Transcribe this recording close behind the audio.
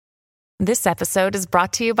This episode is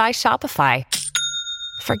brought to you by Shopify.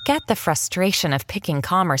 Forget the frustration of picking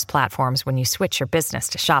commerce platforms when you switch your business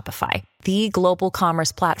to Shopify, the global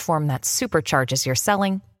commerce platform that supercharges your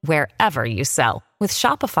selling wherever you sell. With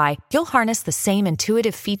Shopify, you'll harness the same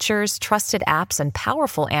intuitive features, trusted apps, and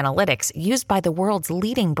powerful analytics used by the world's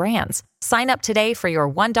leading brands. Sign up today for your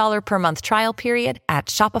 $1 per month trial period at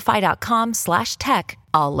shopify.com/tech,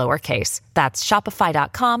 all lowercase. That's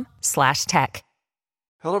shopify.com/tech.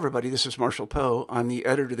 Hello, everybody. This is Marshall Poe. I'm the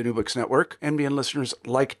editor of the New Books Network. NBN listeners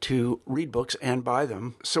like to read books and buy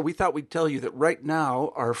them. So we thought we'd tell you that right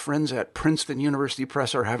now, our friends at Princeton University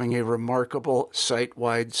Press are having a remarkable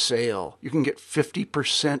site-wide sale. You can get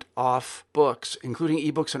 50% off books, including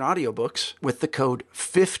ebooks and audiobooks, with the code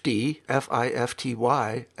 50,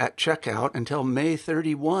 F-I-F-T-Y, at checkout until May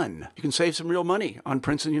 31. You can save some real money on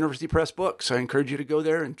Princeton University Press books. I encourage you to go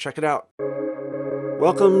there and check it out.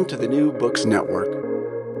 Welcome to the New Books Network.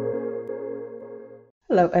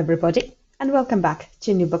 Hello, everybody, and welcome back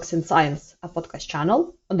to New Books in Science, a podcast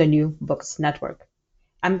channel on the New Books Network.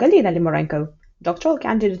 I'm Galina Limorenko, doctoral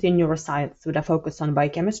candidate in neuroscience with a focus on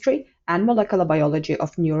biochemistry and molecular biology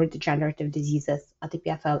of neurodegenerative diseases at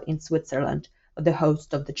EPFL in Switzerland, the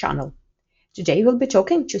host of the channel. Today, we'll be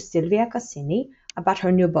talking to Silvia Cassini about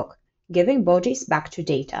her new book, Giving Bodies Back to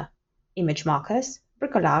Data, Image Markers,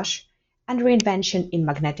 Bricolage, and Reinvention in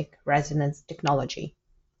Magnetic Resonance Technology.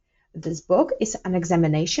 This book is an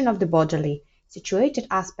examination of the bodily, situated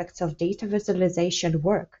aspects of data visualization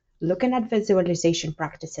work, looking at visualization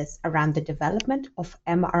practices around the development of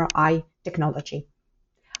MRI technology.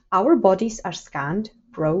 Our bodies are scanned,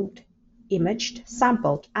 probed, imaged,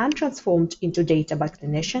 sampled, and transformed into data by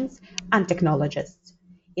clinicians and technologists.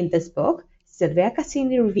 In this book, Silvia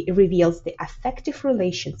Cassini reveals the affective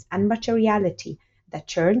relations and materiality that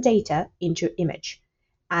turn data into image,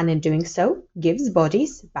 and in doing so, gives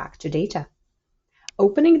bodies back to data.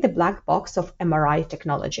 Opening the black box of MRI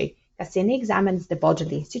technology, Cassini examines the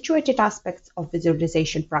bodily, situated aspects of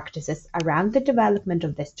visualization practices around the development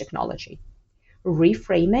of this technology.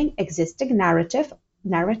 Reframing existing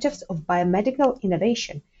narratives of biomedical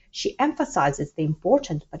innovation, she emphasizes the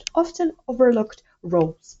important but often overlooked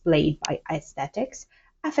roles played by aesthetics,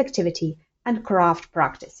 affectivity, and craft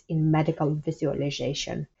practice in medical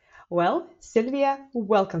visualization. Well, Silvia,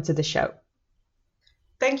 welcome to the show.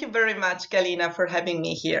 Thank you very much, Galina, for having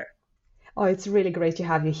me here. Oh, it's really great to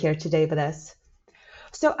have you here today with us.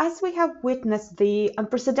 So as we have witnessed the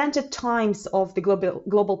unprecedented times of the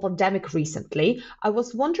global pandemic recently, I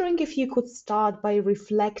was wondering if you could start by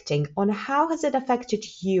reflecting on how has it affected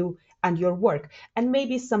you and your work, and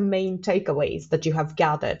maybe some main takeaways that you have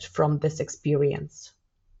gathered from this experience.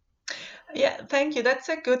 Yeah, thank you. That's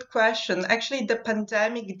a good question. Actually, the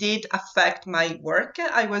pandemic did affect my work.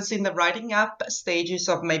 I was in the writing up stages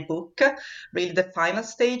of my book, really the final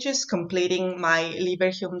stages, completing my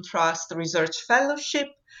Liberhume Trust Research Fellowship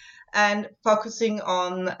and focusing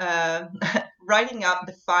on writing up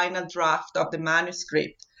the final draft of the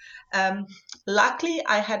manuscript. Luckily,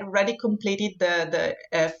 I had already completed the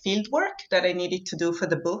field work that I needed to do for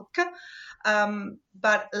the book.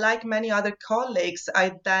 But like many other colleagues,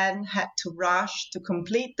 I then had to rush to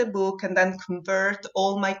complete the book and then convert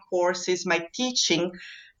all my courses, my teaching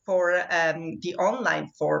for the online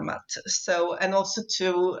format. So, and also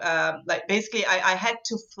to, I had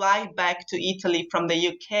to fly back to Italy from the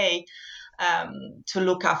UK to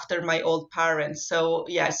look after my old parents. So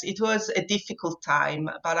yes, it was a difficult time,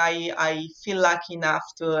 but I feel lucky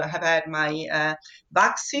enough to have had my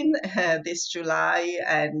vaccine this July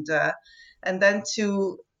and then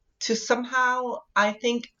to somehow, I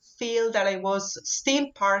think, feel that I was still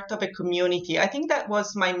part of a community. I think that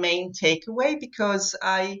was my main takeaway, because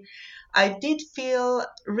I did feel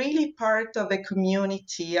really part of a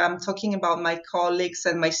community. I'm talking about my colleagues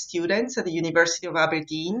and my students at the University of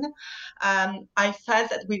Aberdeen. I felt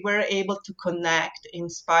that we were able to connect in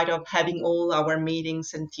spite of having all our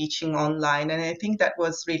meetings and teaching online. And I think that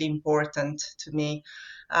was really important to me.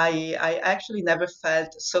 I actually never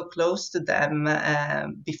felt so close to them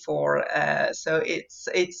before. So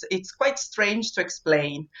it's quite strange to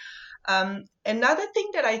explain. Another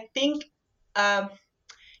thing that I think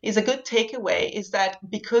is a good takeaway is that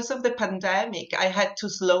because of the pandemic, I had to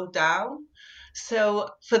slow down. So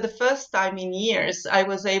for the first time in years, I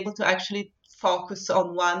was able to actually focus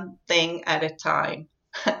on one thing at a time.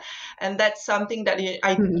 And that's something that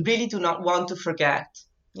I really do not want to forget.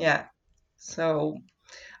 Yeah. So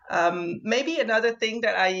maybe another thing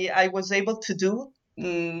that I was able to do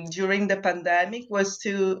during the pandemic was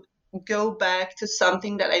to go back to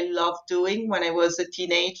something that I loved doing when I was a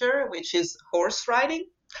teenager, which is horse riding.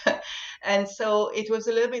 And so it was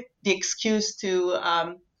a little bit the excuse to,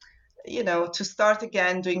 to start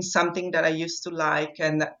again doing something that I used to like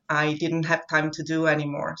and I didn't have time to do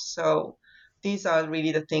anymore. So these are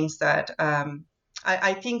really the things that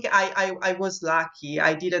I think I was lucky.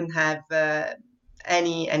 I didn't have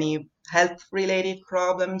any health related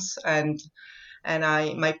problems, and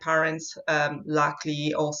my parents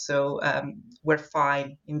luckily also were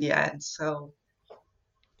fine in the end. So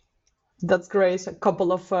That's great. A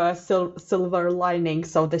couple of silver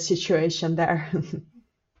linings of the situation there.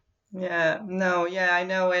 yeah, no, yeah, I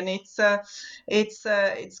know, and it's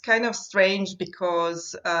kind of strange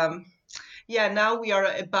because yeah, now we are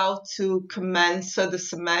about to commence the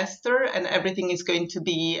semester, and everything is going to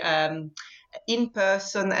be in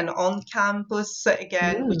person and on campus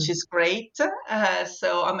again, which is great. So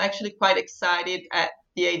I'm actually quite excited at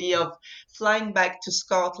the idea of flying back to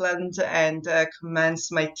Scotland and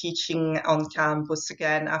commence my teaching on campus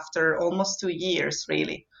again after almost 2 years,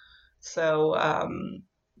 really. So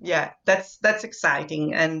yeah, that's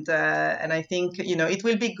exciting, and I think it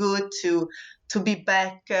will be good to be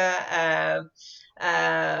back in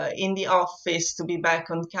the office, to be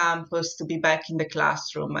back on campus, to be back in the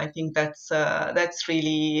classroom. I think that's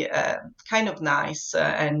really kind of nice,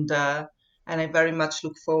 and I very much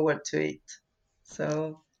look forward to it.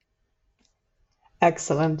 So.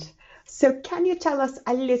 Excellent. So can you tell us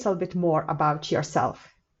a little bit more about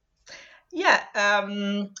yourself? Yeah,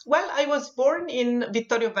 well, I was born in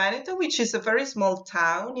Vittorio Veneto, which is a very small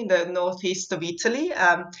town in the northeast of Italy.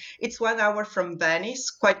 It's 1 hour from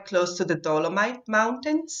Venice, quite close to the Dolomite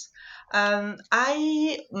Mountains.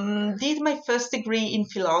 I did my first degree in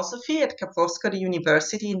philosophy at Ca' Foscari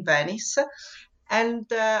University in Venice. And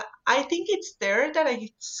I think it's there that I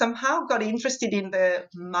somehow got interested in the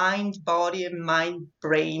mind body and mind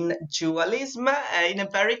brain dualism in a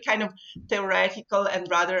very kind of theoretical and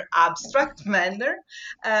rather abstract manner.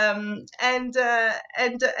 And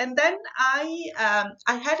then I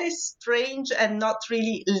had a strange and not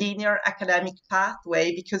really linear academic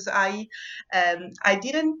pathway, because I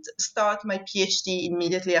didn't start my PhD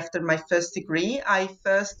immediately after my first degree. I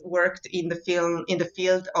first worked in the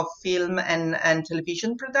field of film and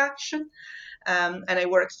television production, and I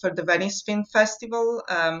worked for the Venice Film Festival,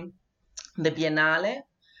 the Biennale.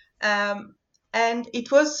 And it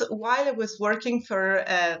was while I was working for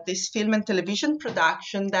this film and television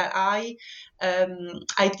production that I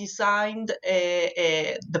designed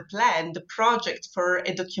the project for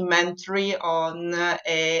a documentary on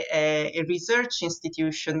a research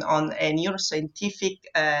institution, on a neuroscientific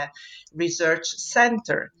research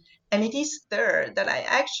center. And it is there that I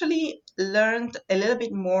actually learned a little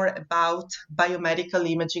bit more about biomedical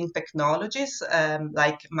imaging technologies,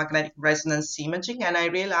 like magnetic resonance imaging. And I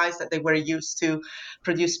realized that they were used to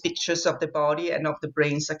produce pictures of the body and of the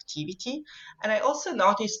brain's activity. And I also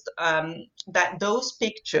noticed that those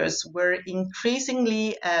pictures were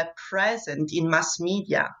increasingly present in mass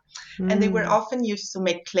media. And they were often used to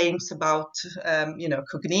make claims about,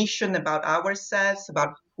 cognition, about ourselves,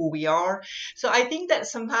 about who we are. So I think that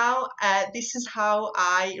somehow this is how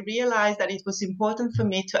I realized that it was important for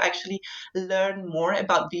me to actually learn more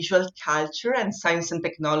about visual culture and science and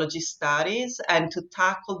technology studies, and to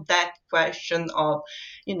tackle that question of,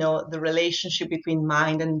 the relationship between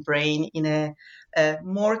mind and brain in a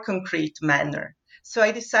more concrete manner. So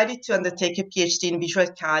I decided to undertake a PhD in visual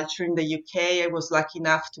culture in the UK. I was lucky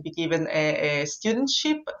enough to be given a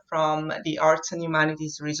studentship from the Arts and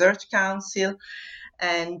Humanities Research Council,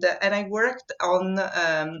 and I worked on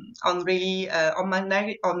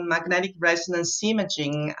magnetic resonance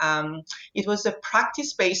imaging. It was a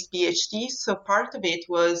practice-based PhD, so part of it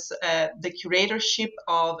was the curatorship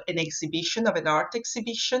of an art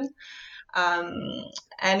exhibition.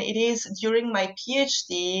 And it is during my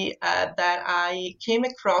PhD that I came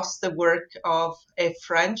across the work of a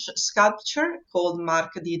French sculptor called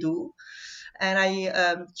Marc Didou. And I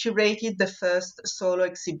curated the first solo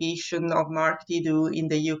exhibition of Marc Didou in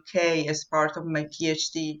the UK as part of my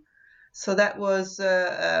PhD. So that was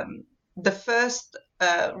the first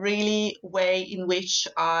really way in which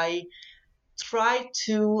I tried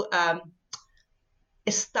to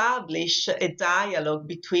establish a dialogue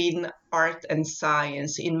between art and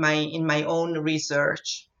science in my own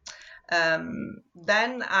research.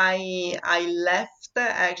 Then I left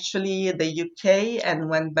actually the UK and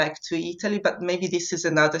went back to Italy, but maybe this is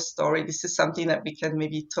another story. This is something that we can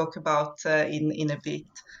maybe talk about in a bit.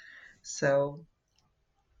 So.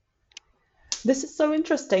 This is so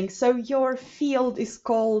interesting. So your field is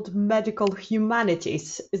called medical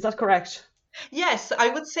humanities. Is that correct? Yes, I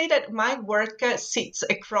would say that my work sits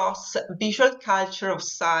across visual culture of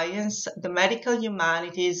science, the medical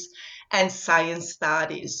humanities, and science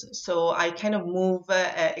studies. So I kind of move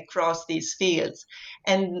across these fields,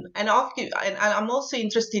 and I'm also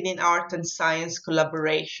interested in art and science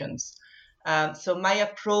collaborations. So my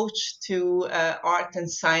approach to art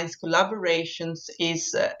and science collaborations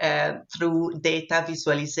is through data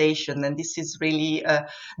visualization, and this is really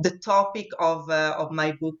the topic of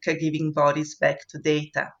my book, Giving Bodies Back to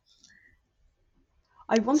Data.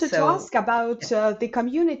 I wanted to So ask about the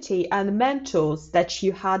community and mentors that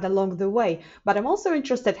you had along the way, but I'm also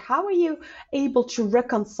interested, how are you able to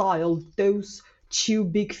reconcile those two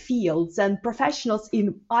big fields and professionals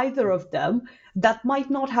in either of them that might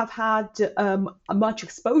not have had much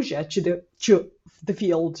exposure to the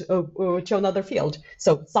field or to another field,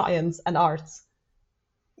 so science and arts?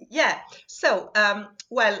 yeah, so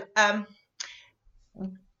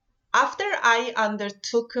after I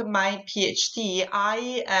undertook my PhD,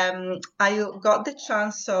 I got the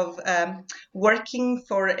chance of working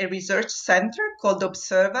for a research center called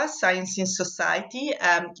Observa Science in Society,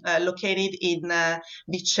 located in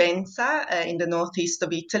Vicenza, in the northeast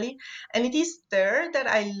of Italy. And it is there that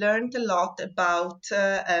I learned a lot about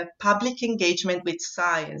public engagement with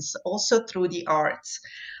science, also through the arts.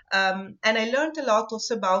 And I learned a lot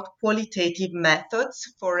also about qualitative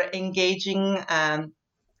methods for engaging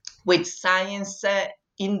with science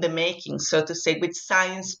in the making, so to say, with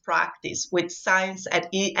science practice, with science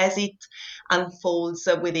as it unfolds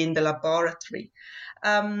within the laboratory.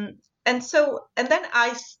 Um, and then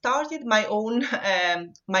I started my own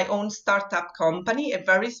startup company, a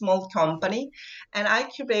very small company, and I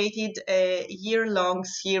curated a year-long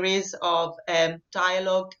series of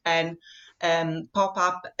dialogue and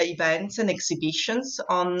pop-up events and exhibitions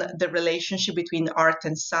on the relationship between art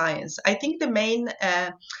and science. I think the main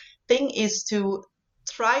thing is to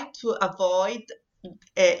try to avoid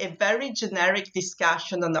a very generic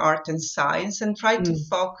discussion on art and science and try to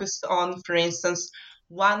focus on, for instance,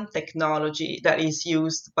 one technology that is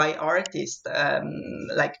used by artists,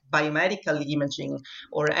 like biomedical imaging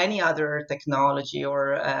or any other technology,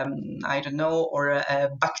 or I don't know, or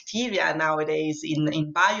bacteria nowadays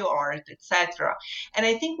in bioart, etc. And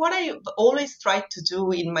I think what I've always tried to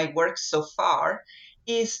do in my work so far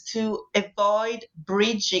is to avoid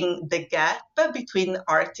bridging the gap between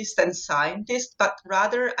artist and scientist, but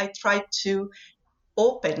rather I try to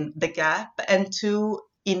open the gap and to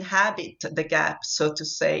inhabit the gap, so to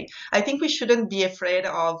say. I think we shouldn't be afraid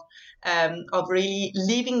of really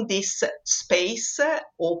leaving this space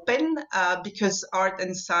open, because art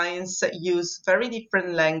and science use very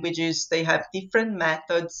different languages. They have different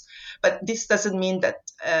methods, but this doesn't mean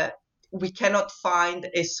that we cannot find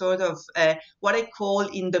a sort of what I call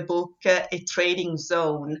in the book a trading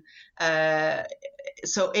zone.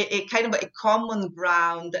 So a kind of a common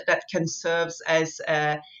ground that can serve as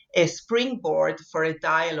a springboard for a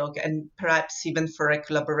dialogue and perhaps even for a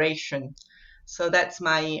collaboration. So that's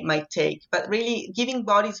my take. But really, Giving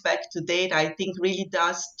Bodies Back to Data, I think, really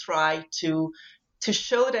does try to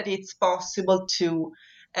show that it's possible to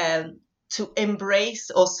embrace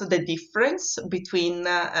also the difference between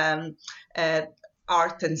art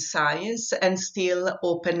and science and still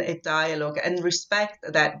open a dialogue and respect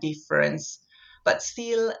that difference, but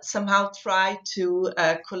still somehow try to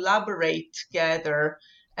collaborate together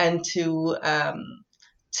and to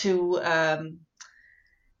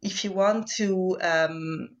if you want to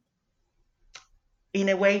in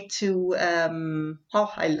a way to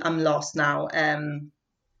I'm lost now,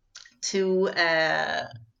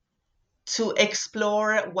 to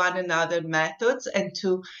explore one another methods and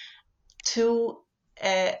to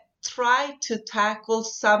try to tackle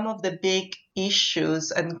some of the big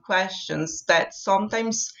issues and questions that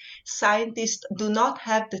sometimes scientists do not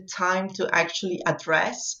have the time to actually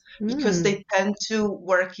address because they tend to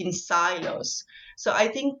work in silos. So I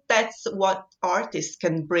think that's what artists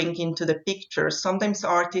can bring into the picture. Sometimes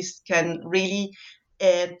artists can really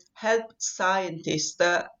help scientists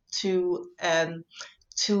to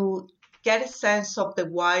get a sense of the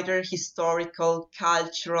wider historical,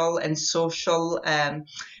 cultural, and social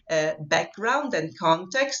background and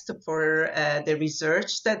context for the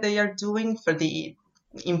research that they are doing, for the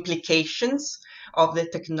implications of the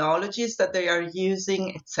technologies that they are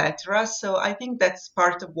using, etc. So I think that's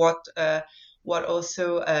part of what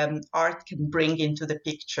also art can bring into the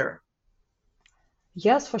picture.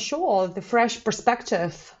 Yes, for sure. The fresh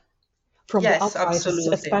perspective from the Yes, outside,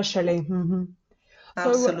 absolutely. especially.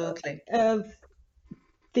 Absolutely. So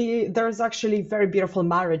there's actually very beautiful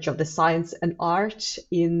marriage of the science and art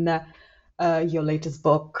in your latest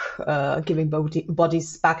book, Giving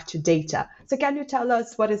Bodies Back to Data. So can you tell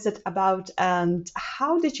us what is it about and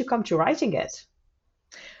how did you come to writing it?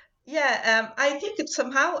 Yeah, I think it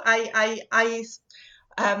somehow I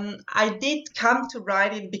did come to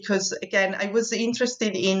write it because, again, I was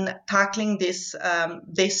interested in tackling this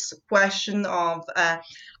question of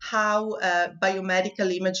how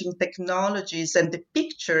biomedical imaging technologies and the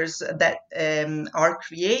pictures that are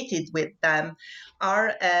created with them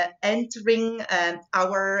are entering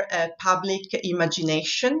our public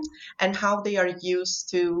imagination, and how they are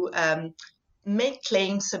used to make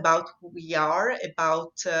claims about who we are,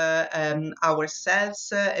 about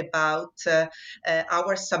ourselves, about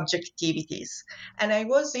our subjectivities. And I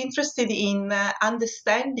was interested in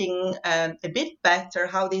understanding a bit better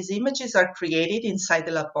how these images are created inside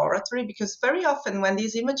the laboratory, because very often when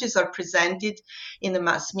these images are presented in the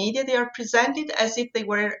mass media, they are presented as if they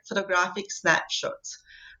were photographic snapshots.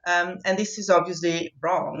 And this is obviously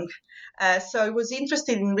wrong. So I was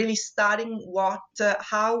interested in really studying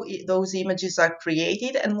how those images are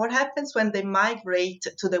created and what happens when they migrate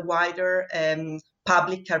to the wider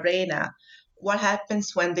public arena. What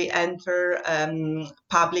happens when they enter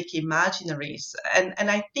public imaginaries? And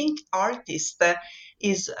I think artists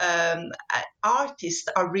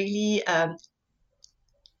are really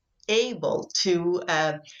able to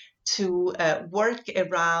work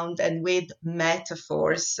around and with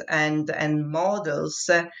metaphors and models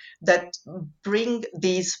that bring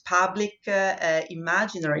these public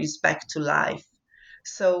imaginaries back to life.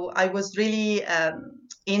 So I was really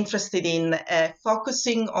interested in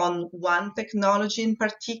focusing on one technology in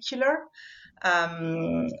particular,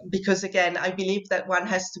 because, again, I believe that one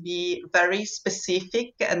has to be very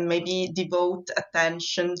specific and maybe devote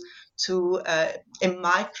attention to a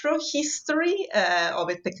micro history of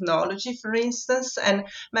a technology, for instance. And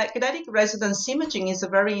magnetic resonance imaging is a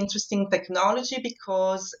very interesting technology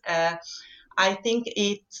because I think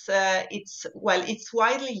it's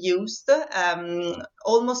widely used.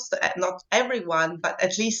 Almost not everyone, but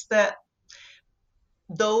at least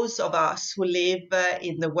those of us who live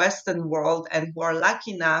in the Western world and who are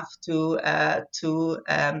lucky enough to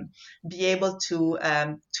be able to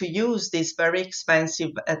use these very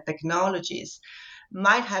expensive technologies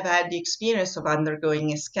might have had the experience of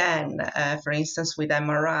undergoing a scan, for instance, with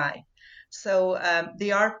MRI. So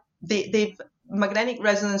magnetic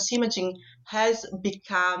resonance imaging has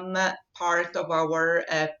become part of our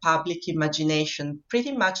public imagination,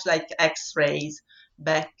 pretty much like X-rays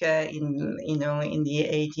back in the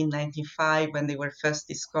 1895 when they were first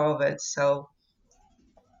discovered. So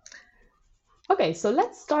okay, so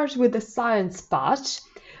let's start with the science part.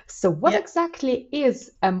 So what exactly is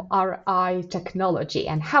MRI technology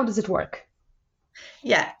and how does it work?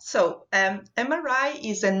 Yeah, so MRI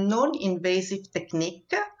is a non-invasive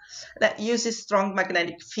technique that uses strong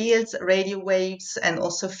magnetic fields, radio waves, and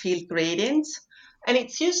also field gradients. And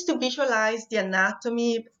it's used to visualize the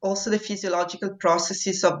anatomy, also the physiological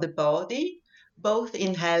processes of the body, both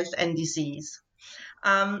in health and disease.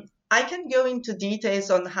 I can go into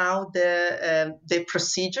details on how the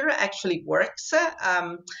procedure actually works.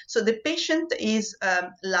 So the patient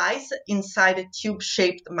lies inside a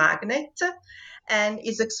tube-shaped magnet and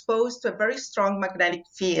is exposed to a very strong magnetic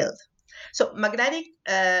field. So magnetic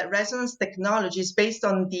resonance technology is based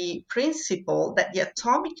on the principle that the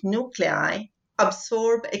atomic nuclei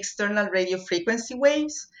absorb external radio frequency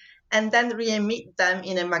waves and then re-emit them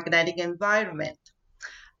in a magnetic environment.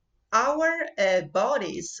 Our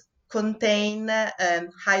bodies contain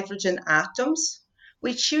hydrogen atoms,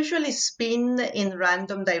 which usually spin in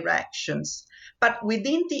random directions. But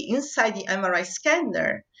inside the MRI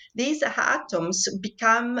scanner, these atoms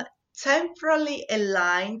become temporally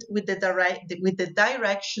aligned with the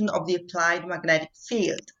direction of the applied magnetic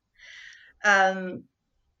field. And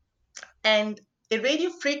a radio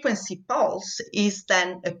frequency pulse is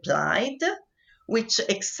then applied, which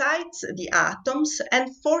excites the atoms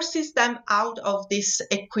and forces them out of this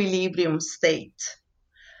equilibrium state.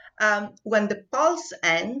 When the pulse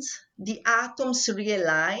ends, the atoms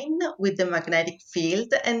realign with the magnetic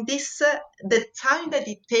field, and the time that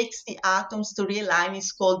it takes the atoms to realign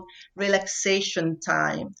is called relaxation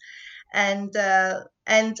time. And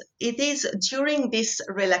it is during this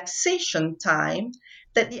relaxation time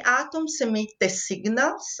that the atoms emit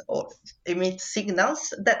signals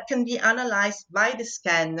that can be analyzed by the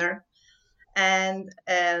scanner, and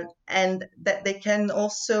that they can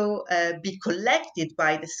also be collected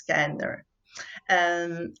by the scanner.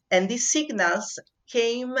 And these signals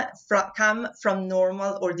come from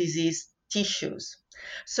normal or diseased tissues.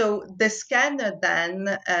 So the scanner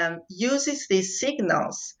then uses these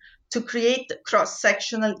signals to create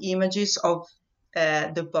cross-sectional images of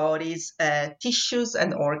the body's tissues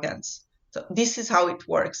and organs. So this is how it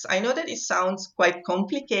works. I know that it sounds quite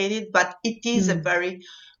complicated, but it is a very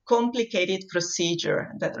complicated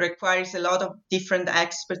procedure that requires a lot of different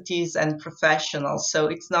expertise and professionals. So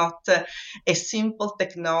it's not a simple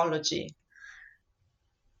technology.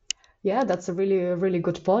 Yeah, that's a really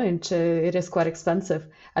good point. It is quite expensive.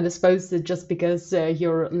 And I suppose that just because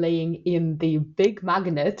you're laying in the big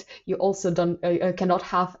magnet, you also don't cannot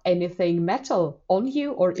have anything metal on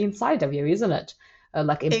you or inside of you, isn't it?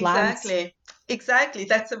 Like implants. Exactly.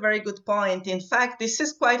 That's a very good point. In fact, this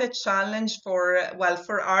is quite a challenge for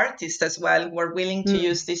artists as well who are willing to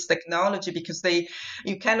use this technology, because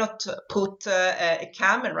you cannot put a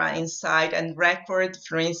camera inside and record,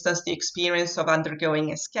 for instance, the experience of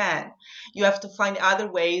undergoing a scan. You have to find other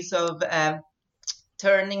ways of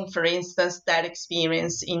turning, for instance, that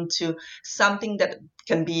experience into something that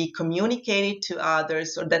can be communicated to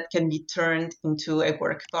others, or that can be turned into a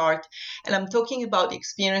work of art. And I'm talking about the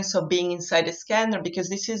experience of being inside a scanner, because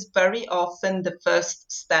this is very often the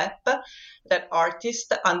first step that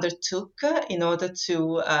artists undertook in order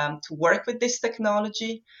to work with this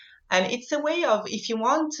technology. And it's a way of, if you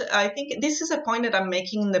want, I think this is a point that I'm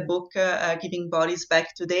making in the book, Giving Bodies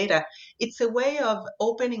Back to Data. It's a way of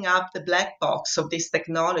opening up the black box of this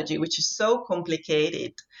technology, which is so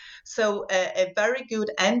complicated. So a very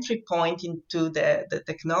good entry point into the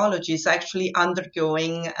technology is actually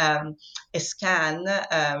undergoing a scan,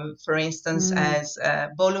 for instance, as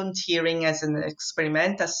volunteering as an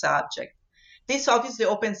experimental subject. This obviously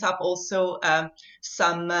opens up also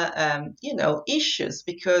some, issues,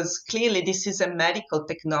 because clearly this is a medical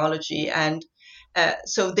technology. And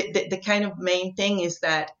so the kind of main thing is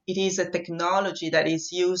that it is a technology that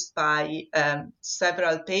is used by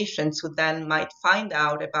several patients who then might find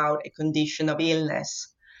out about a condition of illness.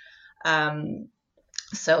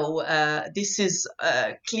 So this is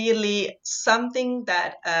clearly something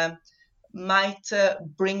that might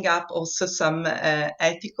bring up also some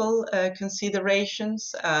ethical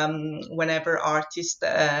considerations whenever artists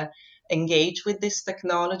engage with this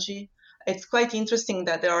technology. It's quite interesting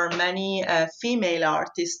that there are many female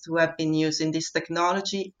artists who have been using this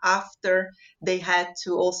technology after they had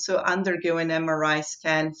to also undergo an MRI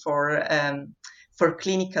scan for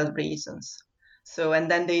clinical reasons. So, and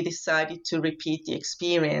then they decided to repeat the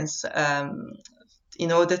experience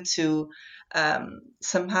in order to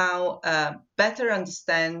somehow better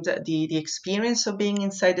understand the experience of being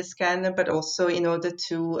inside the scanner, but also in order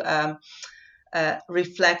to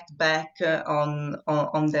reflect back on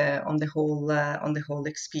the whole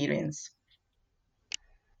experience.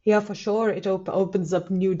 Yeah, for sure. It opens up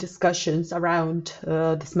new discussions around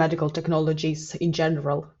these medical technologies in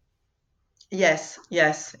general. Yes,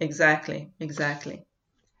 exactly.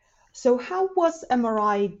 So how was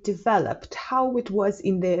MRI developed? How it was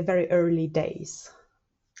in the very early days?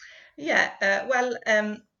 Yeah,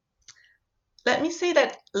 let me say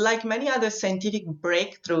that, like many other scientific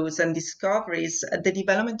breakthroughs and discoveries, the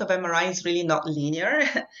development of MRI is really not linear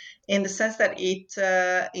in the sense that it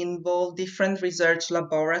involved different research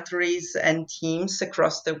laboratories and teams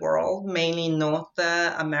across the world, mainly in North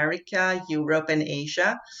America, Europe, and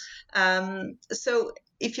Asia. So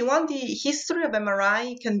if you want, the history of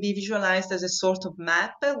MRI can be visualized as a sort of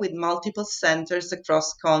map with multiple centers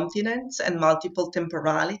across continents and multiple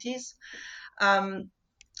temporalities.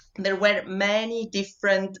 There were many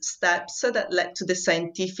different steps that led to the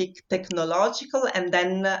scientific, technological, and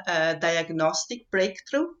then diagnostic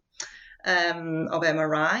breakthrough of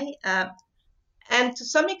MRI. And to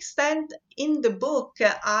some extent, in the book,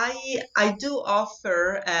 I do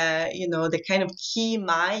offer, the kind of key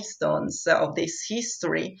milestones of this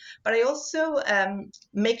history, but I also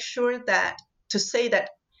make sure to say that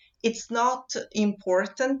it's not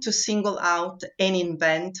important to single out an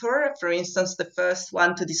inventor, for instance, the first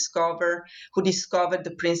one who discovered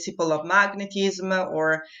the principle of magnetism,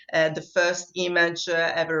 or the first image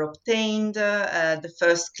ever obtained, the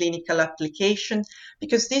first clinical application,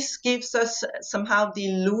 because this gives us somehow the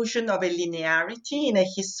illusion of a linearity in a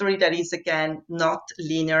history that is, again, not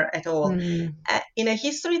linear at all. In a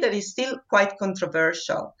history that is still quite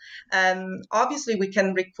controversial. Obviously, we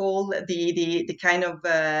can recall the kind of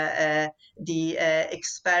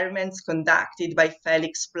experiments conducted by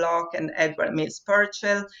Felix Bloch and Edward Mills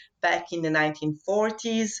Purcell back in the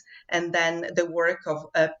 1940s, and then the work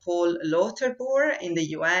of Paul Lauterbur in the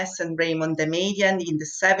US and Raymond Damadian in the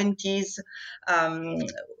 70s.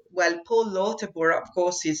 Paul Lauterbur, of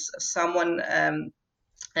course, is someone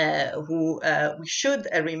who we should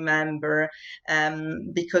remember,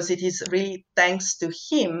 because it is really thanks to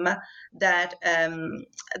him that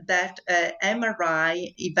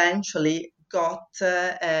MRI eventually got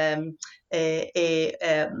a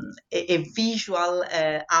visual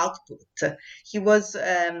output. He was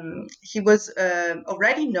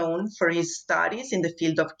already known for his studies in the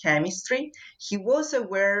field of chemistry. He was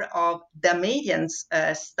aware of Damadian's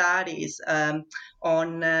studies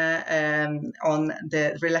on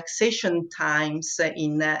the relaxation times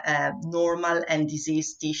in normal and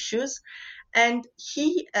diseased tissues, and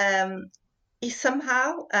he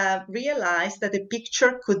somehow realized that a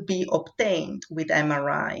picture could be obtained with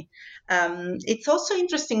MRI. It's also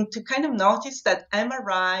interesting to kind of notice that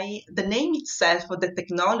MRI, the name itself of the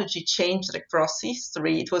technology, changed across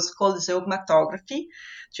history. It was called zeugmatography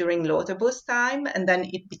during Lotabu's time, and then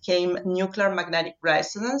it became nuclear magnetic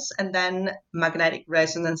resonance, and then magnetic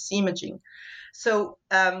resonance imaging. So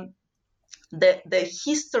the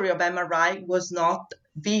history of MRI was not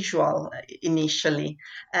visual initially.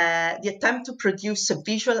 The attempt to produce a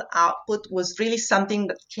visual output was really something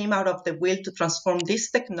that came out of the will to transform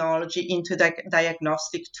this technology into a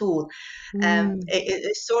diagnostic tool,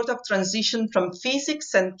 a sort of transition from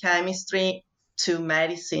physics and chemistry to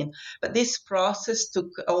medicine. But this process took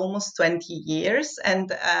almost 20 years,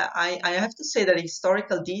 and I have to say that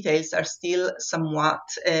historical details are still somewhat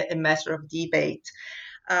a matter of debate.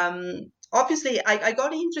 Obviously, I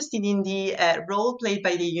got interested in the role played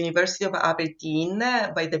by the University of Aberdeen,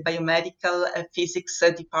 by the biomedical physics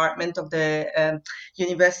department of the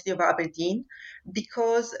University of Aberdeen,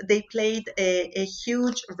 because they played a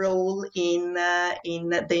huge role in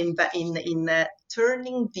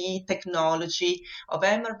turning the technology of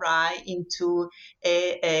MRI into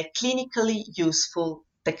a clinically useful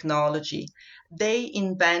technology. They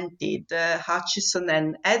invented, Hutchison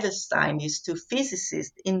and Edelstein, these two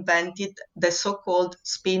physicists, invented the so-called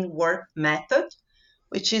spin warp method,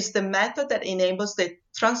 which is the method that enables the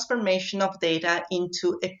transformation of data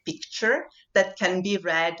into a picture that can be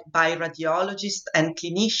read by radiologists and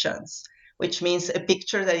clinicians, which means a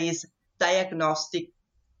picture that is diagnostic,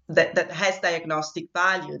 that has diagnostic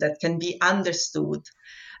value, that can be understood.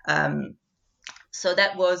 So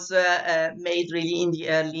that was made really in the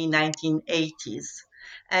early 1980s.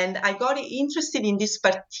 And I got interested in this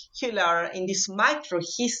micro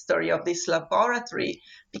history of this laboratory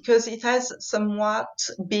because it has somewhat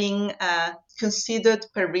been considered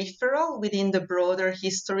peripheral within the broader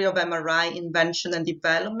history of MRI invention and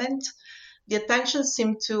development. The attention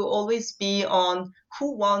seemed to always be on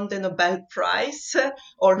who won the Nobel Prize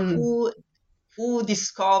or who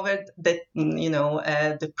discovered the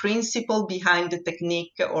principle behind the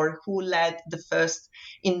technique, or who led the first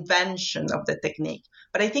invention of the technique.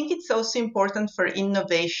 But I think it's also important for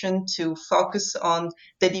innovation to focus on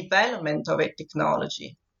the development of a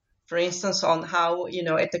technology. For instance, on how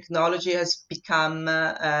a technology has become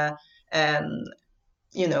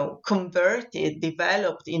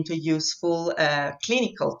developed into a useful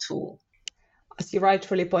clinical tool. As you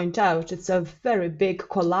rightfully point out, it's a very big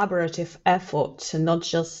collaborative effort, not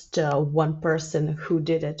just one person who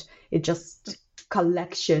did it. It's just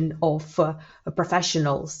collection of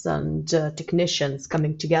professionals and technicians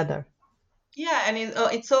coming together. Yeah, and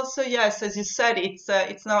it's also, yes, as you said,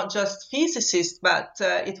 it's not just physicists, but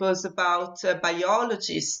it was about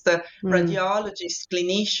biologists, radiologists,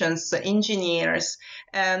 clinicians, engineers,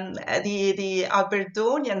 and the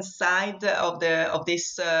Aberdonian side of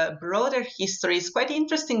this broader history is quite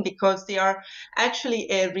interesting because they are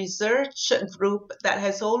actually a research group that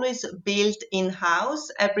has always built in-house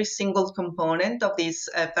every single component of these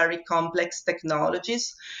very complex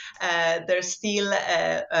technologies. There's still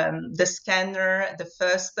the scanner, the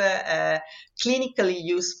first clinically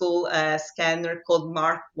useful scanner called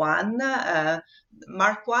Mark I.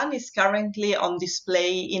 Mark I is currently on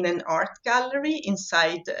display in an art gallery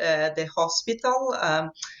inside the hospital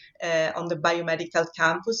on the biomedical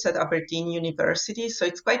campus at Aberdeen University. So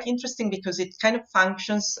it's quite interesting because it kind of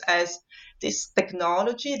functions as this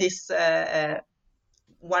technology, this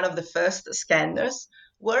one of the first scanners,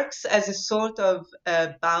 works as a sort of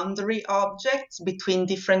boundary object between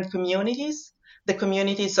different communities, the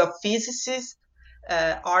communities of physicists,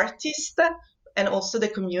 artists, and also the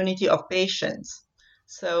community of patients.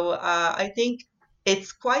 So I think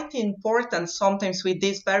it's quite important sometimes with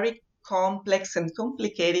this very complex and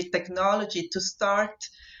complicated technology to start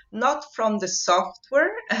not from the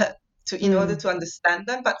software in order to understand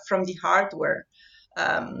them, but from the hardware.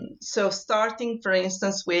 So starting, for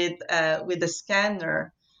instance, with the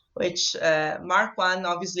scanner, which Mark 1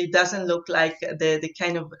 obviously doesn't look like the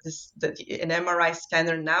kind of an MRI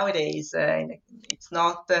scanner nowadays. It's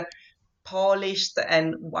not polished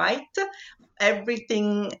and white.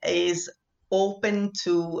 Everything is open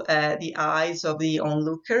to the eyes of the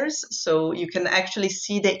onlookers, so you can actually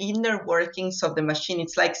see the inner workings of the machine.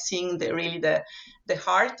 It's like seeing the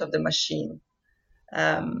heart of the machine.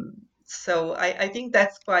 So I think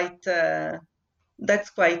that's quite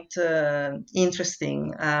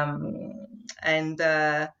interesting. And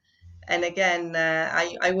again,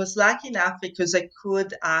 I was lucky enough because I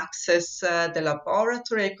could access the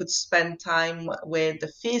laboratory. I could spend time with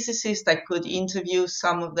the physicists. I could interview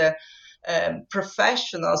some of the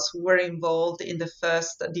professionals who were involved in the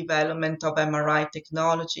first development of MRI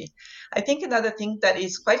technology. I think another thing that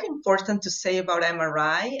is quite important to say about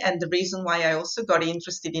MRI, and the reason why I also got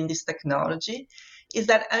interested in this technology, is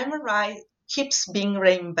that MRI keeps being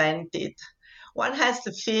reinvented. One has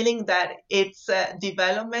the feeling that its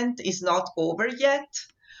development is not over yet.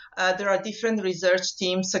 There are different research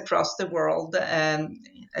teams across the world,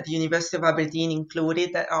 at the University of Aberdeen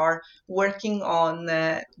included, that are working on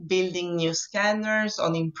building new scanners,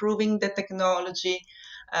 on improving the technology,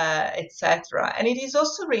 etc. And it is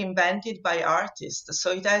also reinvented by artists,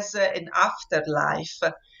 so it has an afterlife.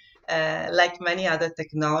 Like many other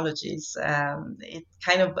technologies, it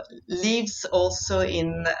kind of lives also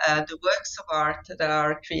in the works of art that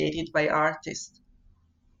are created by artists.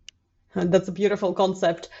 And that's a beautiful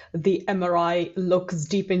concept. The MRI looks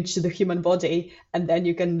deep into the human body, and then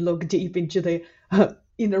you can look deep into the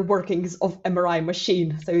inner workings of MRI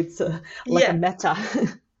machine. So it's like a meta.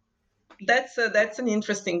 That's an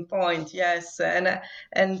interesting point. Yes, and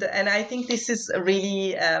I think this is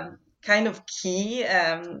really kind of key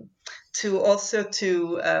to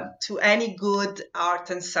any good art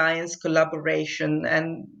and science collaboration.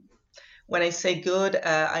 And when I say good,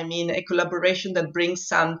 I mean a collaboration that brings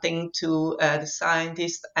something to the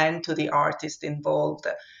scientist and to the artist involved.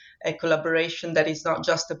 A collaboration that is not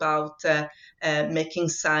just about making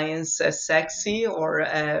science sexy or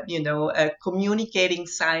communicating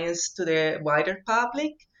science to the wider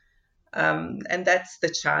public, and that's the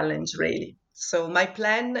challenge, really. So my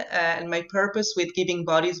plan and my purpose with giving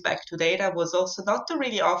bodies back to data was also not to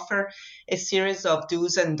really offer a series of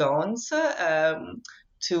do's and don'ts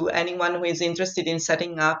to anyone who is interested in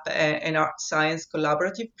setting up an art science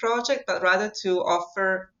collaborative project, but rather to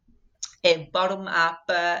offer a bottom-up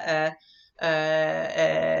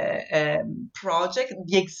project,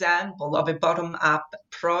 the example of a bottom-up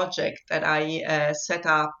project that I set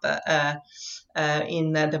up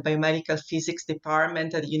in the biomedical physics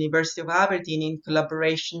department at the University of Aberdeen in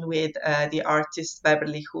collaboration with the artist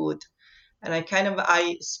Beverly Hood. And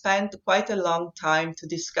I spent quite a long time to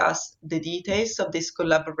discuss the details of this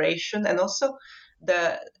collaboration and also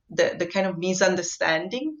the kind of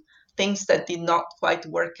misunderstanding, things that did not quite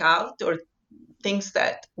work out or things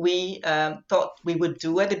that we thought we would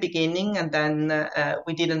do at the beginning and then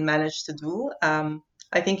we didn't manage to do.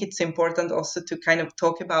 I think it's important also to kind of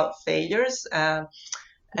talk about failures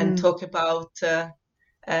and talk about the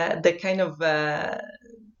kind of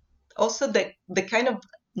also the kind of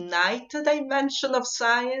night dimension of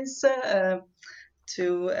science,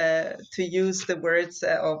 to use the words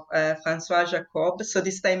of Francois Jacob. So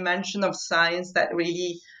this dimension of science that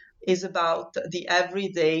really is about the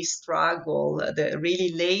everyday struggle, the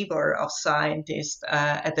really labor of scientists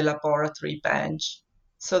at the laboratory bench.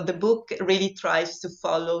 So the book really tries to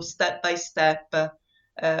follow step by step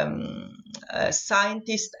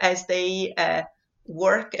scientists as they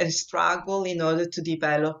work and struggle in order to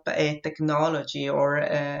develop a technology or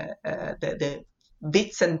the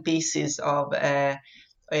bits and pieces of a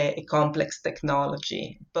complex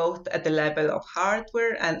technology, both at the level of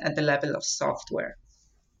hardware and at the level of software.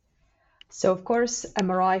 So, of course,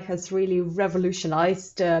 MRI has really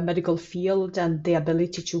revolutionized the medical field and the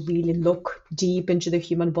ability to really look deep into the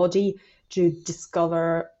human body to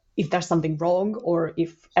discover if there's something wrong or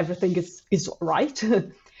if everything is right.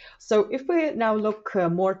 So if we now look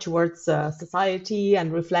more towards society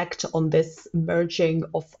and reflect on this merging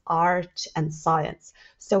of art and science,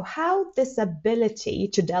 so how this ability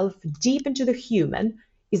to delve deep into the human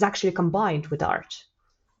is actually combined with art?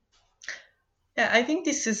 Yeah, I think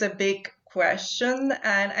this is a big question,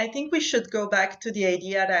 and I think we should go back to the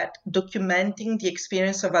idea that documenting the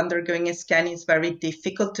experience of undergoing a scan is very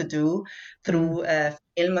difficult to do through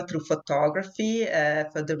film, through photography,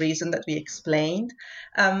 for the reason that we explained.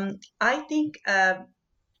 I think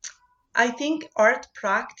art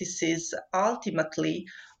practices ultimately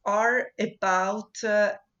are about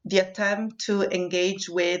the attempt to engage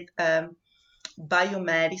with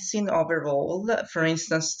biomedicine overall, for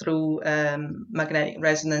instance, through magnetic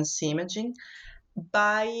resonance imaging,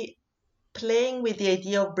 by playing with the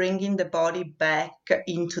idea of bringing the body back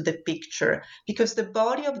into the picture, because the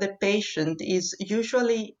body of the patient is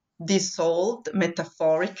usually dissolved,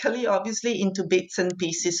 metaphorically, obviously, into bits and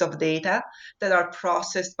pieces of data that are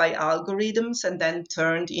processed by algorithms and then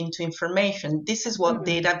turned into information. This is what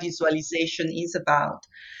data visualization is about.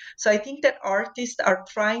 So I think that artists are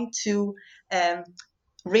trying to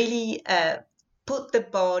really put the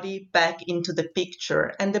body back into the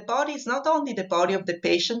picture. And the body is not only the body of the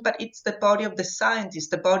patient, but it's the body of the scientist,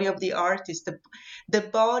 the body of the artist, the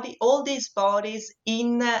body, all these bodies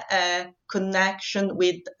in connection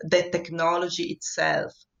with the technology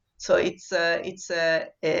itself. So it's a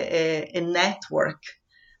network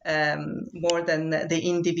more than the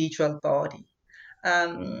individual body.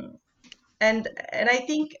 And I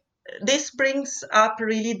think this brings up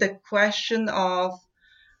really the question of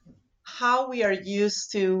how we are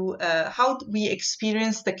used to, how we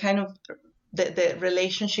experience the kind of the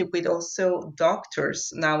relationship with also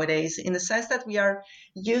doctors nowadays, in the sense that we are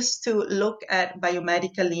used to look at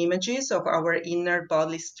biomedical images of our inner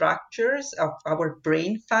bodily structures, of our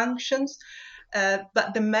brain functions.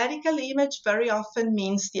 But the medical image very often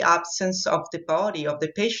means the absence of the body, of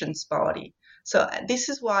the patient's body. So this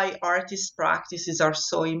is why artist practices are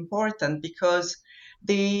so important, because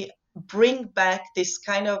they bring back this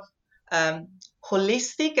kind of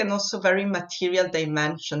holistic and also very material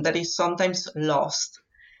dimension that is sometimes lost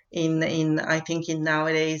in I think in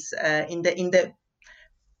nowadays in the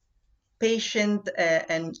patient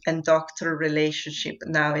and doctor relationship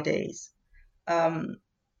nowadays. I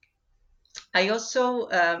also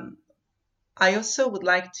would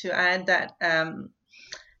like to add that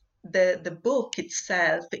the book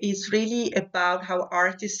itself is really about how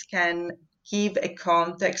artists can give a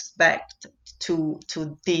context back to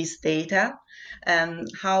these data, and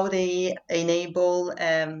how they enable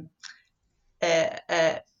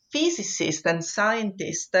physicists and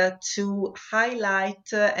scientists to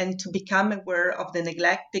highlight and to become aware of the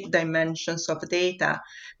neglected dimensions of data.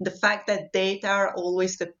 The fact that data are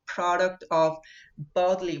always the product of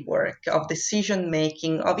bodily work, of decision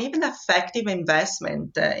making, of even effective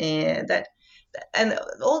investment, and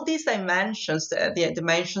all these dimensions, the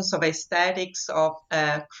dimensions of aesthetics, of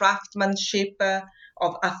craftsmanship,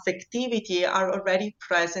 of affectivity, are already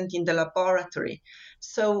present in the laboratory.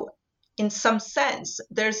 So in some sense,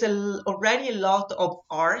 there's already a lot of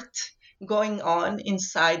art going on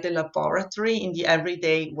inside the laboratory in the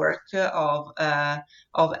everyday work of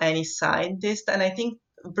any scientist. And I think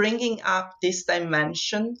bringing up this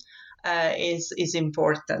dimension is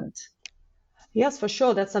important. Yes, for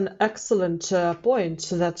sure. That's an excellent point,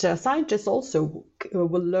 that scientists also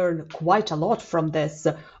will learn quite a lot from this,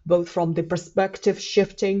 both from the perspective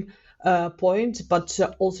shifting point, but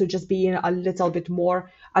also just being a little bit more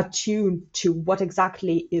attuned to what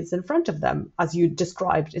exactly is in front of them. As you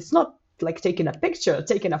described, it's not like taking a picture,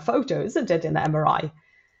 taking a photo, isn't it, in the MRI?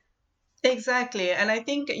 Exactly. And I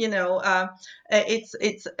think,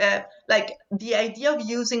 it's like the idea of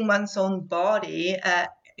using one's own body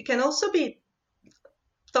can also be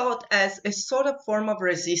thought as a sort of form of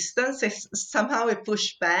resistance, is somehow a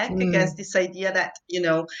pushback against this idea that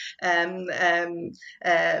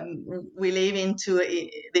we live into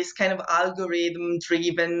this kind of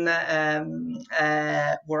algorithm-driven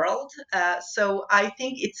world. So I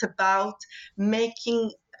think it's about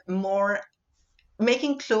making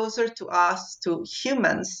closer to us, to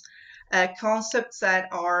humans, concepts that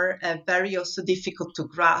are very also difficult to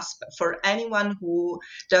grasp for anyone who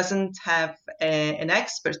doesn't have an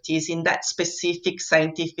expertise in that specific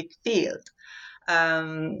scientific field.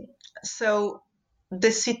 So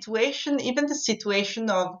the situation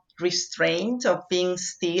of restraint, of being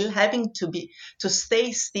still, having to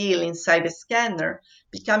stay still inside a scanner,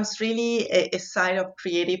 becomes really a sign of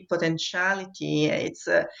creative potentiality.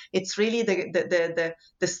 It's really the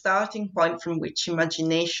starting point from which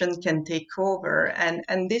imagination can take over,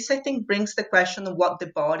 and this, I think, brings the question of what the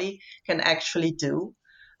body can actually do.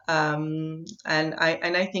 And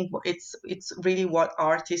I think it's really what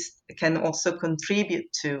artists can also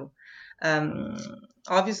contribute to.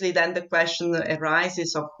 Obviously, then the question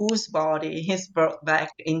arises of whose body is brought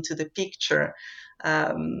back into the picture,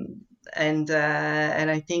 and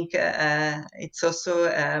I think it's also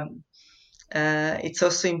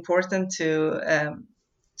important to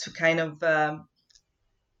kind of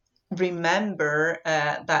remember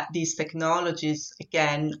that these technologies,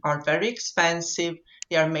 again, are very expensive.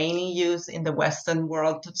 They are mainly used in the Western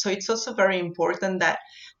world. So it's also very important that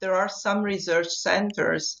there are some research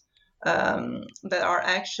centers that are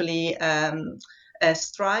actually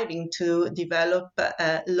striving to develop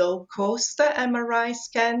low-cost MRI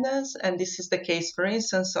scanners. And this is the case, for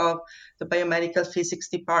instance, of the biomedical physics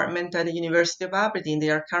department at the University of Aberdeen.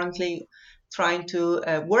 They are currently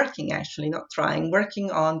working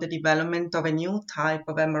on the development of a new type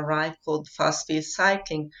of MRI called fast field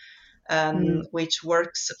cycling, which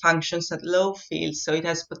functions at low field. So it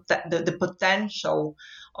has the potential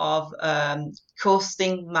of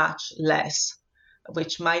costing much less,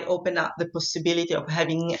 which might open up the possibility of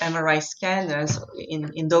having MRI scanners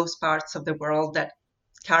in those parts of the world that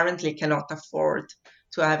currently cannot afford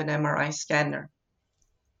to have an MRI scanner.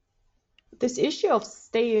 This issue of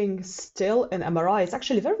staying still in MRI is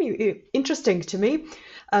actually very interesting to me.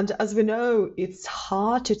 And as we know, it's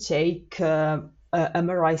hard to take an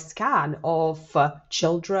MRI scan of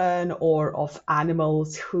children or of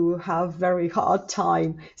animals who have very hard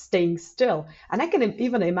time staying still. And I can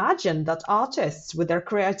even imagine that artists, with their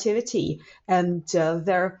creativity and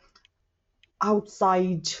their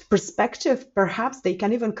outside perspective, perhaps they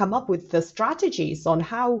can even come up with the strategies on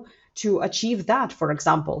how to achieve that, for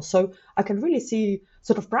example. So I can really see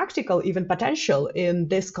sort of practical even potential in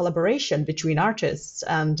this collaboration between artists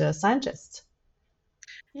and scientists.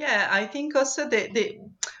 Yeah, I think also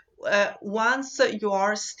once you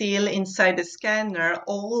are still inside the scanner,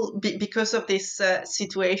 because of this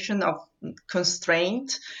situation of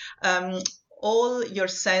constraint, all your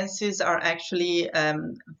senses are actually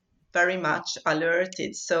very much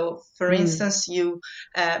alerted. So, for instance, you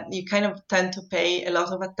kind of tend to pay a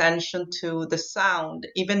lot of attention to the sound,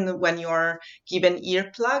 even when you are given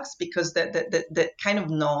earplugs, because the kind of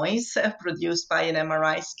noise produced by an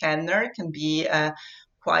MRI scanner can be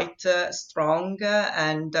quite strong,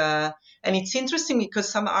 and it's interesting because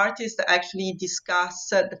some artists actually discuss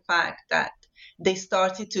the fact that they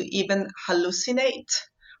started to even hallucinate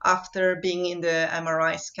after being in the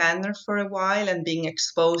MRI scanner for a while and being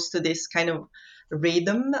exposed to this kind of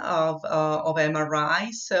rhythm of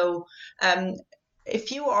MRI. So a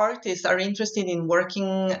few artists are interested in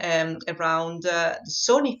working around the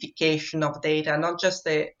sonification of data, not just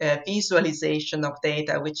the visualization of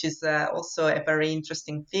data, which is also a very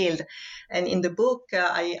interesting field. And in the book,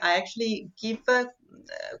 I actually give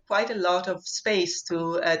quite a lot of space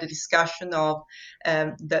to the discussion of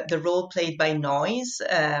the role played by noise.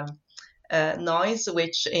 Noise,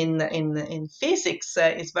 which in physics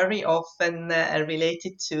is very often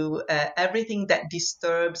related to everything that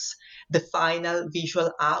disturbs the final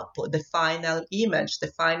visual output, the final image, the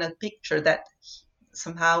final picture, that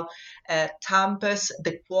somehow tampers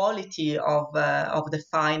the quality of the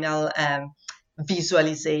final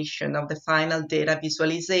visualization, of the final data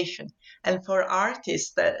visualization. And for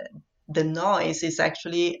artists, the noise is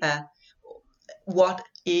actually what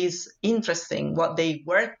is interesting, what they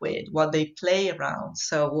work with, what they play around.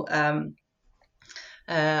 So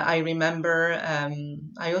I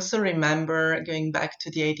also remember going back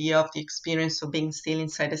to the idea of the experience of being still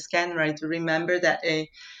inside a scanner. I do remember that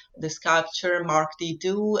the sculptor Marc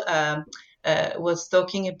Didou was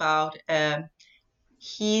talking about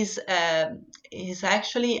his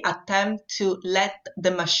actually attempt to let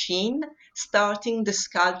the machine starting the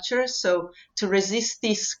sculpture, so to resist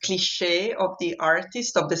this cliche of the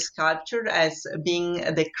artist, of the sculpture as being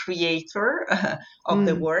the creator of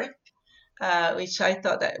the work, which I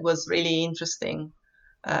thought that was really interesting.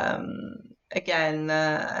 Again,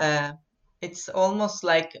 it's almost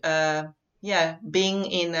like being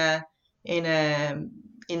in a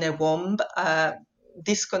womb,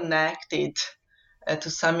 disconnected to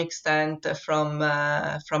some extent from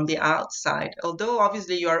the outside. Although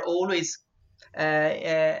obviously you are always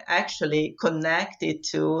actually connected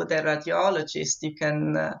to the radiologist. You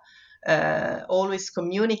can always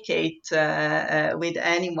communicate with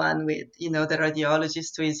anyone, with the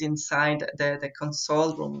radiologist who is inside the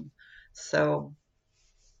console room. So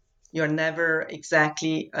you're never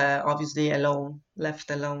exactly obviously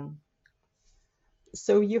left alone.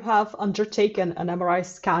 So you have undertaken an MRI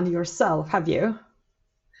scan yourself, have you?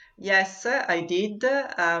 Yes, I did.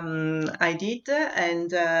 And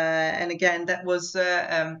again, that was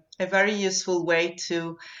a very useful way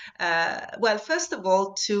to, first of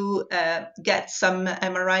all, to get some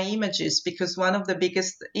MRI images, because one of the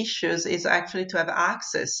biggest issues is actually to have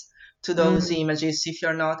access to those images if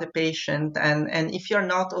you're not a patient, and if you're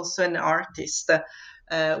not also an artist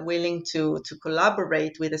willing to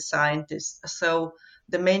collaborate with a scientist. So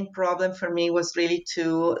the main problem for me was really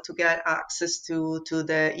to get access to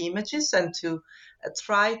the images and to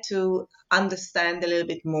try to understand a little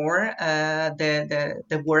bit more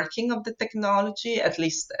the working of the technology, at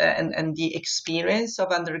least, and the experience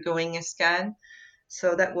of undergoing a scan.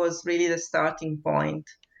 So that was really the starting point.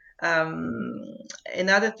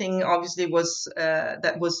 Another thing, obviously, was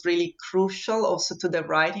that was really crucial also to the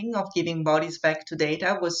writing of Giving Bodies Back to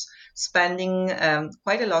Data was spending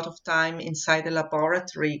quite a lot of time inside the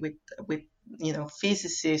laboratory with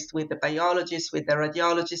physicists, with the biologists, with the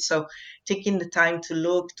radiologists. So taking the time to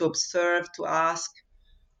look, to observe, to ask,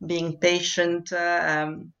 being patient,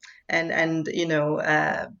 and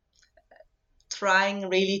trying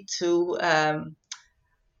really to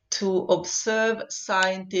observe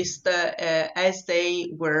scientists as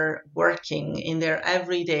they were working in their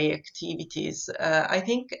everyday activities. I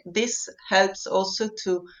think this helps also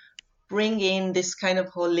to bring in this kind of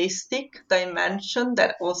holistic dimension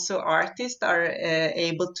that also artists are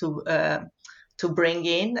able to bring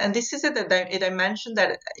in. And this is a dimension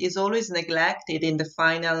that is always neglected in the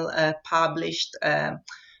final published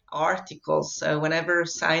articles. Whenever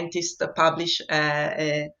scientists publish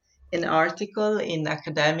an article in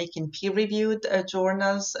academic, in peer-reviewed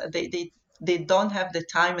journals, they don't have the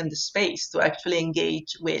time and the space to actually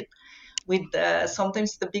engage with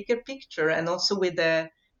sometimes the bigger picture, and also with the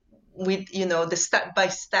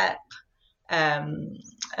step-by-step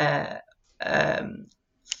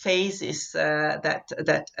phases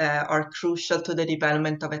that are crucial to the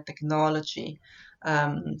development of a technology,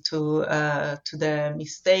 to the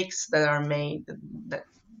mistakes that are made, that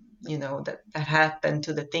happen,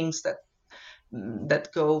 to the things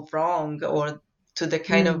that go wrong, or to the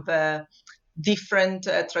kind of different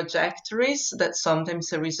trajectories that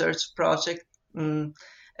sometimes a research project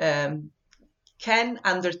can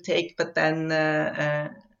undertake, but then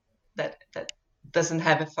that doesn't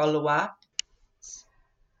have a follow-up.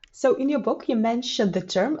 So in your book, you mentioned the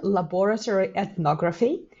term laboratory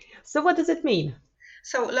ethnography. So what does it mean?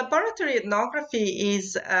 So laboratory ethnography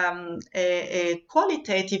is a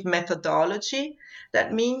qualitative methodology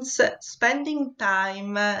that means spending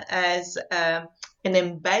time as an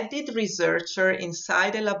embedded researcher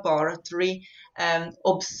inside a laboratory,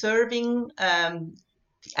 observing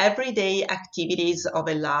everyday activities of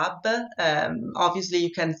a lab. Obviously,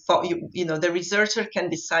 you can the researcher can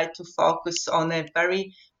decide to focus on a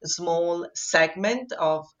very small segment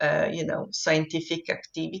of scientific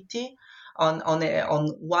activity, on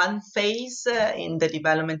one phase in the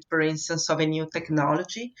development, for instance, of a new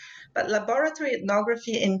technology. But laboratory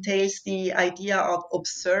ethnography entails the idea of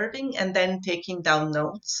observing and then taking down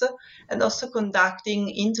notes, and also conducting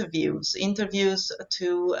interviews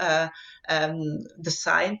to the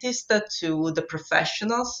scientists, to the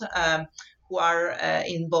professionals who are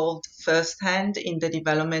involved firsthand in the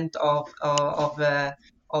development of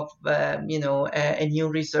a new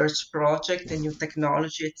research project, a new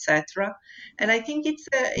technology, etc. And I think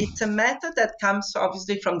it's a method that comes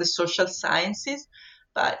obviously from the social sciences,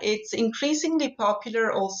 but it's increasingly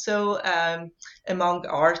popular also among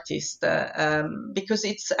artists, because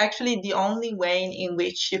it's actually the only way in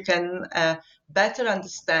which you can better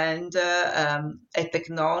understand a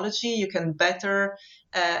technology. You can better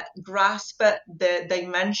grasp the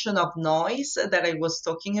dimension of noise that I was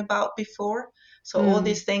talking about before. So all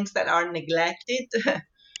these things that are neglected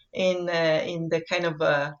in the kind of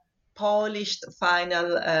polished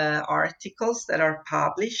final articles that are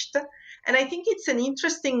published. And I think it's an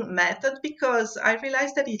interesting method because I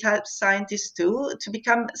realized that it helps scientists too to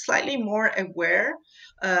become slightly more aware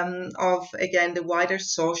of, again, the wider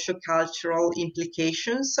socio-cultural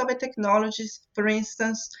implications of a technology, for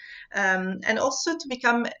instance, and also to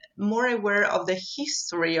become more aware of the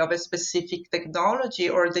history of a specific technology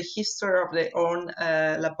or the history of their own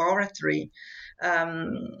laboratory.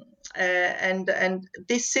 And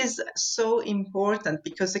this is so important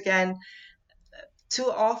because, again, too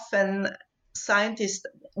often scientists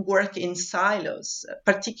work in silos,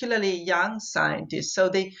 particularly young scientists. So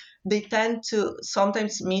they tend to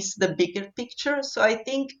sometimes miss the bigger picture. So I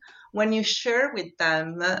think when you share with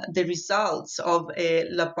them the results of a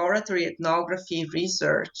laboratory ethnography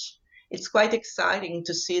research, it's quite exciting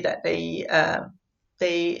to see that they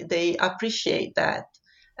appreciate that,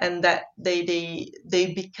 and that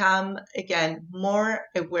they become, again, more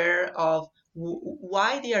aware of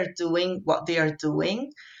why they are doing what they are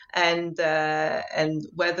doing, and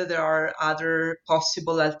whether there are other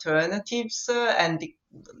possible alternatives, and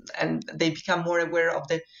they become more aware of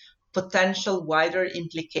the potential wider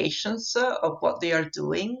implications of what they are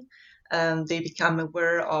doing. They become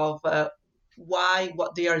aware of why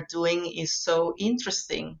what they are doing is so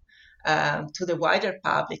interesting to the wider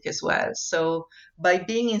public as well. So by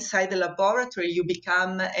being inside the laboratory, you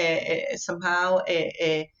become somehow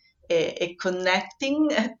a connecting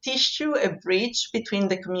tissue, a bridge between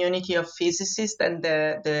the community of physicists and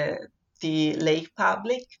the lay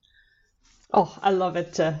public. Oh, I love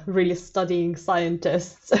it. Really studying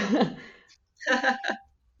scientists.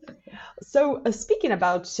 So, speaking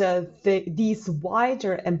about these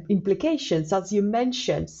wider implications, as you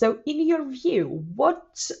mentioned, so in your view,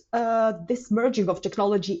 what this merging of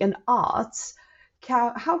technology and arts,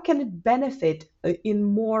 how can it benefit in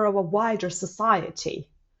more of a wider society?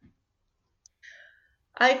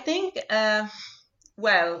 I think,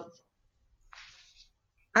 well,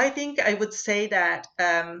 I think I would say that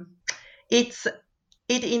it's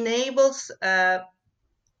it enables.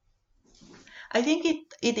 I think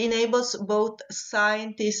it enables both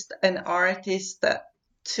scientists and artists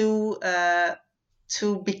to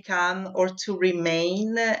become or to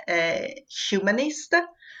remain humanist.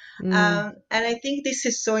 Mm. And I think this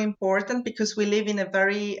is so important because we live in a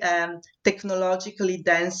very technologically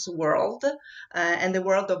dense world, and the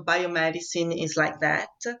world of biomedicine is like that.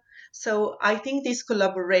 So I think these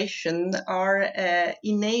collaboration are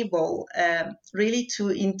enable really to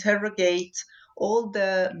interrogate all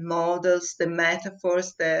the models, the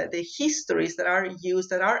metaphors, the histories that are used,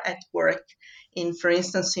 that are at work in, for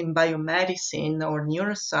instance, in biomedicine or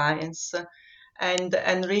neuroscience,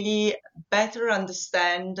 and really better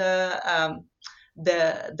understand the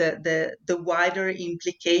wider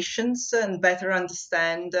implications and better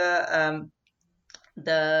understand the, um,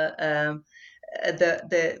 the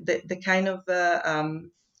kind of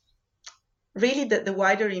really the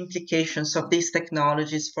wider implications of these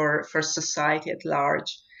technologies for society at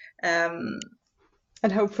large. Um,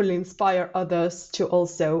 And hopefully inspire others to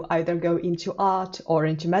also either go into art or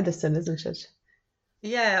into medicine, isn't it?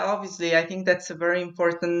 Yeah, obviously, I think that's a very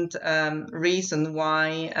important reason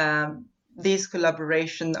why these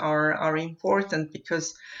collaboration are important,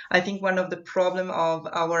 because I think one of the problem of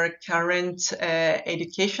our current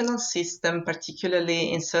educational system,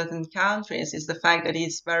 particularly in certain countries, is the fact that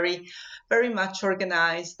it's very much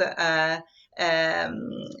organized.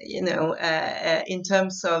 In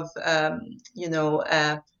terms of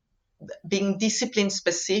being discipline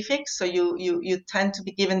specific, so you tend to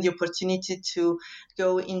be given the opportunity to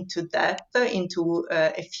go into depth into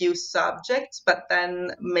a few subjects, but then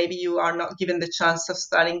maybe you are not given the chance of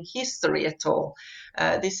studying history at all.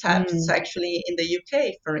 This happens Mm. actually in the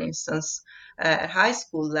UK, for instance, at high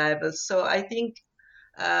school level. So I think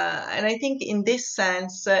and I think in this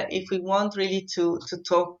sense, if we want really to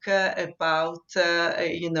talk about,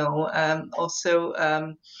 also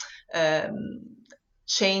um,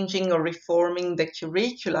 changing or reforming the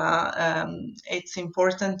curricula, it's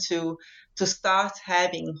important to start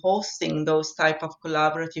hosting those type of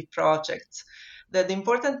collaborative projects. The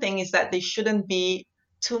important thing is that they shouldn't be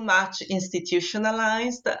too much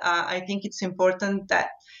institutionalized. I think it's important that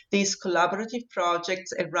these collaborative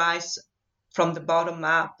projects arise from the bottom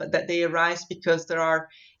up, that they arise because there are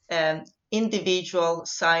individual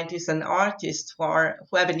scientists and artists who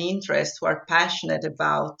have an interest, who are passionate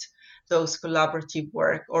about those collaborative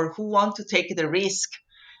work, or who want to take the risk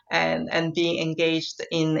and being engaged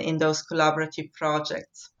in those collaborative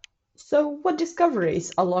projects. So, what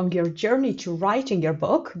discoveries along your journey to writing your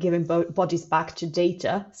book, Giving Bodies Back to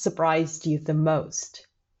Data, surprised you the most?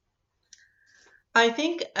 I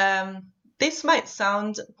think this might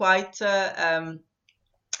sound quite,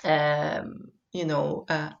 you know,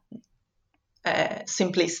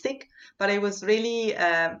 simplistic, but I was really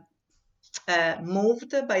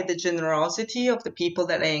moved by the generosity of the people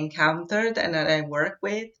that I encountered and that I work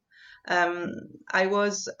with. Um, I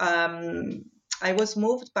was um, I was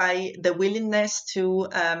moved by the willingness to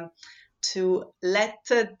let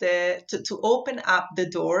to open up the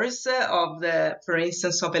doors of the, for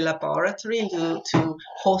instance, of a laboratory to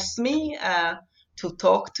host me, to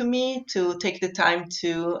talk to me, to take the time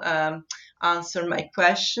to answer my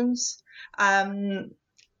questions. Um,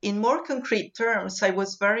 in more concrete terms, I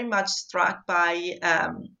was very much struck by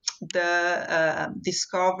the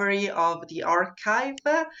discovery of the archive,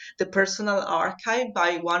 the personal archive,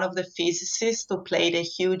 by one of the physicists who played a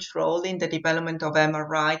huge role in the development of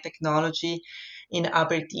MRI technology in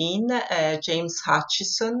Aberdeen, James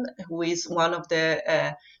Hutchison, who is one of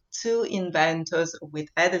the two inventors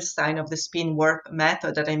with Edelstein of the spin warp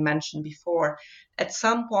method that I mentioned before. At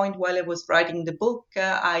some point while I was writing the book,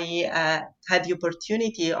 I had the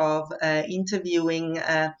opportunity of interviewing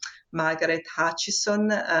Margaret Hutchison,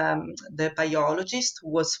 the biologist who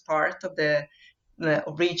was part of the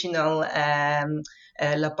original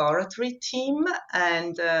laboratory team,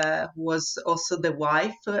 and who was also the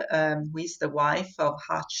wife, who is the wife of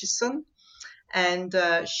Hutchison. and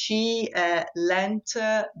she lent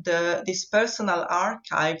this personal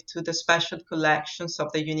archive to the special collections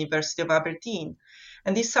of the University of Aberdeen.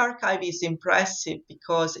 And this archive is impressive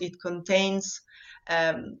because it contains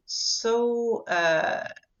so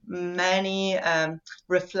many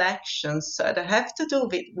reflections that have to do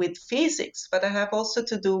with physics, but that have also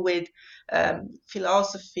to do with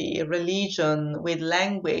philosophy, religion, with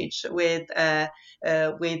language, with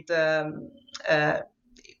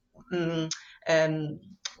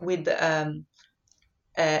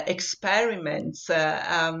experiments.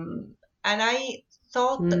 And I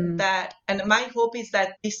thought that, and my hope is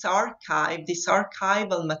that this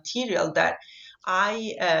archival material that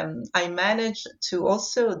I managed to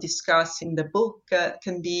also discuss in the book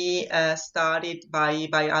can be studied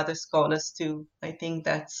by other scholars too. I think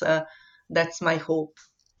that's my hope.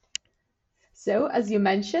 So, as you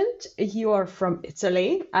mentioned, you are from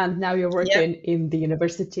Italy and now you're working in the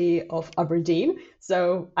University of Aberdeen.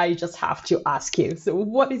 So, I just have to ask you, so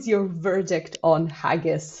what is your verdict on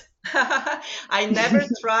haggis? I never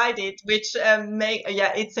tried it, which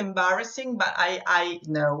it's embarrassing, but I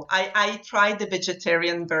know I tried the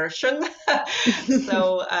vegetarian version.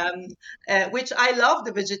 So which I love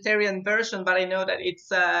the vegetarian version, but I know that it's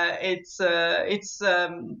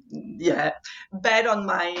bad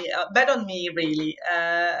on me really.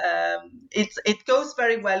 It goes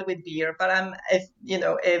very well with beer, but I'm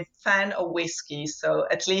a fan of whiskey, so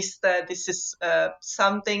at least this is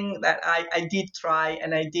something that I did try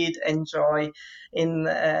and I did enjoy in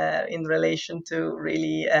relation to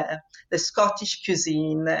really the Scottish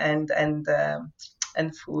cuisine and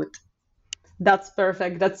food. That's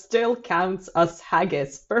perfect. That still counts as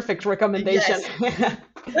haggis. Perfect recommendation. Yes.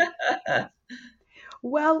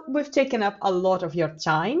 Well, we've taken up a lot of your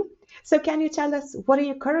time. So can you tell us what are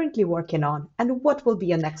you currently working on and what will be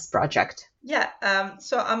your next project? Yeah,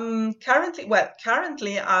 so I'm currently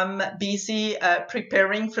I'm busy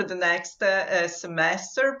preparing for the next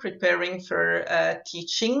semester, preparing for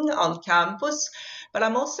teaching on campus. But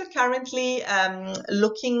I'm also currently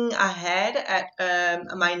looking ahead at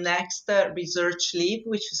my next research leave,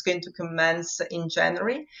 which is going to commence in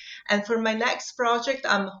January. And for my next project,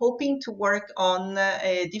 I'm hoping to work on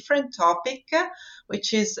a different topic,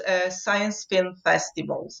 which is science film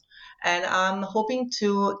festivals. And I'm hoping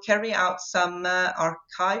to carry out some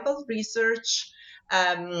archival research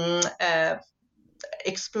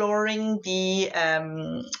exploring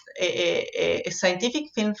a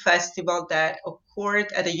scientific film festival that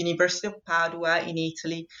occurred at the University of Padua in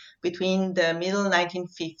Italy between the middle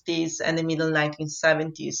 1950s and the middle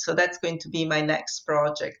 1970s. So that's going to be my next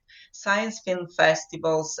project. Science film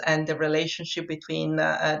festivals and the relationship between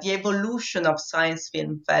the evolution of science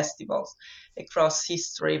film festivals across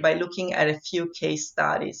history by looking at a few case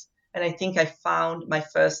studies. And I think I found my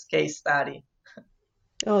first case study.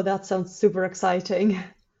 Oh, that sounds super exciting.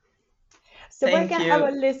 So where can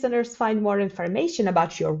our listeners find more information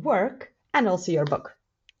about your work and also your book?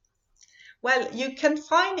 Well, you can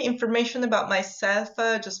find information about myself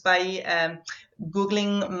just by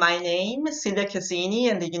Googling my name, Silvia Casini,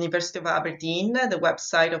 and the University of Aberdeen, the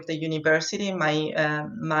website of the university,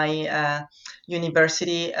 my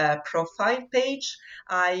university profile page.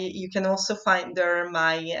 You can also find there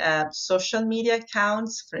my social media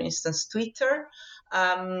accounts, for instance, Twitter.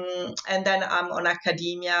 And then I'm on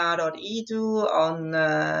academia.edu,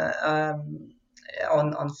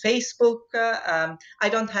 on Facebook. I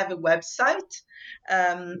don't have a website,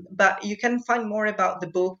 but you can find more about the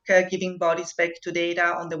book, Giving Bodies Back to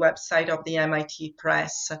Data, on the website of the MIT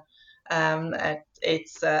Press.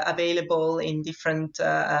 It's available in different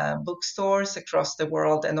bookstores across the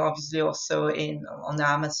world, and obviously also on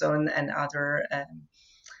Amazon and other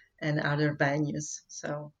venues.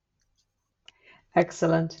 So.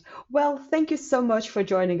 Excellent. Well, thank you so much for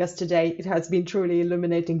joining us today. It has been truly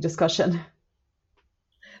illuminating discussion.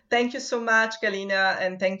 Thank you so much, Galina,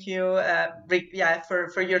 and thank you,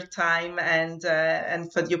 for your time and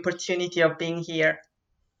for the opportunity of being here.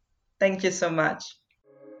 Thank you so much.